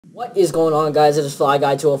What is going on, guys? It is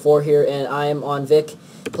FlyGuy204 here, and I am on Vic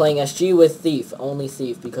playing SG with Thief. Only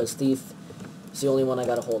Thief, because Thief is the only one I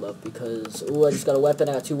got a hold of. Because, ooh, I just got a weapon.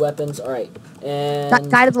 I got 2 weapons. Alright, and... That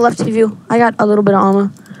guy to the left of you. I got a little bit of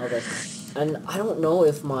armor. Okay. And I don't know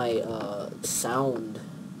if my sound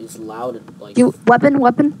is loud. Like... You,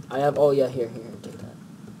 weapon? I have... Oh, yeah, here, take that.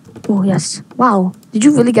 Oh, yes. Wow. Did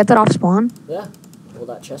you really get that off spawn? Yeah. Well,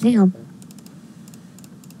 that chest. Damn.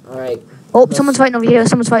 Alright. Oh, someone's fighting over here.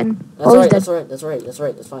 Someone's fighting. That's oh, alright, he's dead. that's alright.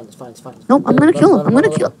 That's fine. Nope, I'm gonna kill him. I'm gonna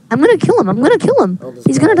kill him. Oh,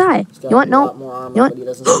 He's gonna die. You know what? No. You know what? He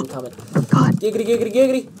doesn't see him coming. Oh, God.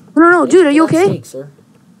 Giggity. No, dude, are you okay? Sake, sir.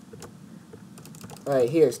 Alright,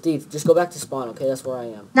 here, Steve. Just go back to spawn, okay? That's where I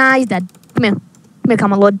am. Nah, he's dead. Come here,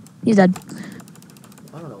 come on, Lord. He's dead.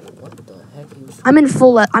 I don't know what the heck he was... I'm in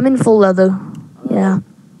full leather. Yeah.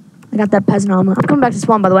 I got that peasant armor. I'm coming back to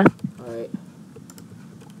spawn, by the way. Alright.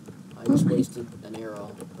 I just wasted an arrow,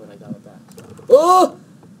 but I got it back. So.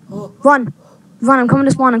 Oh! Run, I'm coming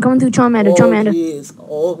to spawn. I'm coming through Charmander.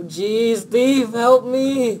 Oh, jeez, Steve, help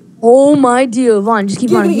me! Oh, my dear. Run, just keep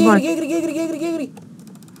running. Giggity.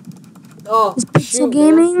 Oh, This Pixel shoot,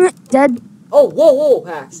 Gaming, man. dead. Oh, whoa,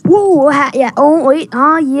 hacks. Whoa, yeah. Oh, wait.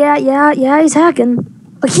 Yeah, he's hacking.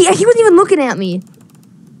 Like, he wasn't even looking at me.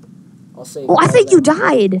 I'll save Oh, I think you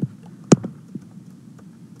died.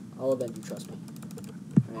 I'll avenge you, trust me.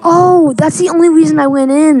 Right. Oh, that's the only reason I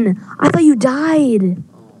went in. I thought you died.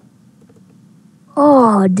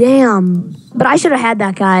 Oh, damn. But I should have had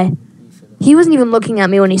that guy. He wasn't even looking at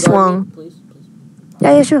me when he swung. Please.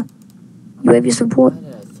 Yeah, sure. You have your support. Why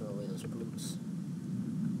did I throw away those boots?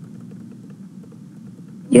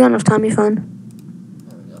 You got enough time, you're fine.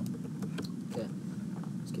 There we go. Okay.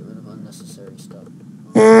 Let's get rid of unnecessary stuff.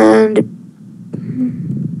 And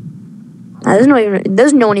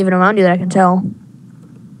there's no one even around you that I can tell.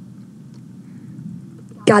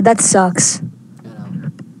 God, that sucks. I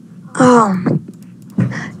know. Oh,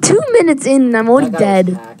 2 minutes in and I'm already That guy dead.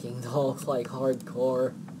 was hacking though, like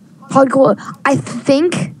hardcore.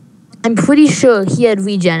 I'm pretty sure he had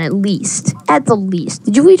regen at least. At the least.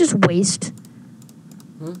 Did you really just waste?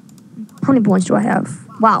 How many points do I have?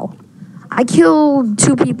 Wow. I killed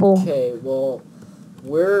 2 people. Okay, well,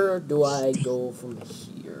 where do I go from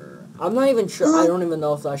here? I'm not even sure. I don't even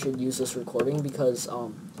know if I should use this recording because,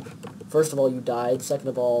 first of all, you died. Second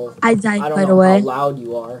of all, I died don't right know away. how loud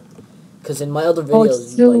you are. Because in my other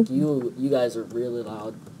videos, you guys are really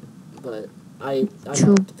loud. But I know how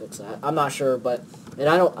to fix that. I'm not sure, but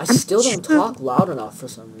I still don't talk loud enough for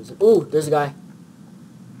some reason. Ooh, there's a guy.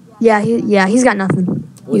 Yeah, he's got nothing.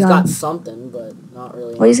 Well, he's got something, but not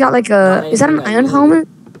really. Well, he's got like is that an iron helmet?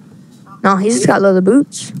 No, he's just got leather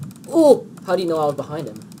boots. Ooh, how do you know I was behind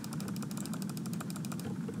him?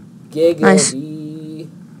 Giggity. Nice.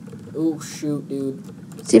 Ooh, shoot, dude.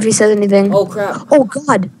 See if he says anything. Oh, crap. Oh,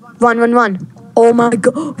 God. Run. Oh, my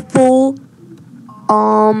God. Full.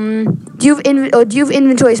 Do you have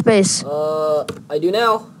inventory space? I do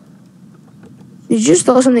now. Did you just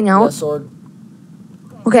throw something out? Yeah, sword.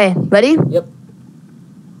 Okay, ready? Yep.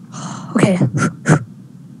 Okay.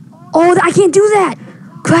 Oh, I can't do that.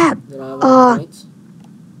 Crap. You don't have any points?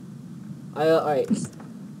 Alright.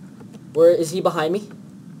 Where is he behind me?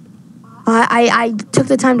 I took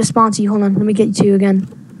the time to sponsor you. Hold on, let me get to you again.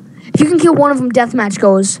 If you can kill one of them, deathmatch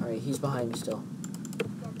goes. Alright, he's behind me still.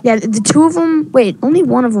 Yeah, the 2 of them. Wait, only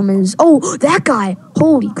one of them is. Oh, that guy.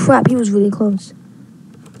 Holy crap, he was really close.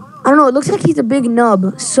 I don't know. It looks like he's a big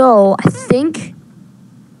nub. So I think.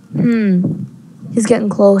 He's getting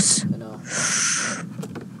close. I know.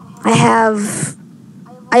 I have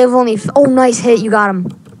only. Oh, nice hit. You got him.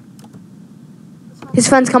 His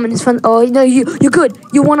friend's coming. Oh no, you're good.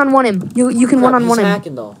 You one-on-one him. You can one-on-one him. He's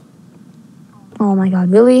hacking though. Oh my God,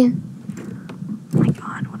 really? Oh my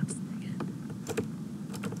God, what a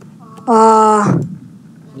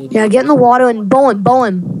faggot. Yeah, get in the water and bow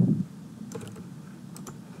him.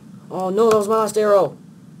 Oh no, that was my last arrow.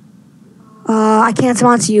 I can't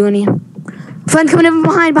sponsor you any. Friend coming in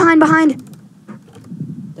behind.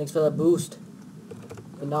 Thanks for that boost.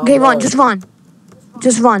 Okay, run. Just run.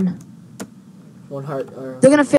 One heart. They're gonna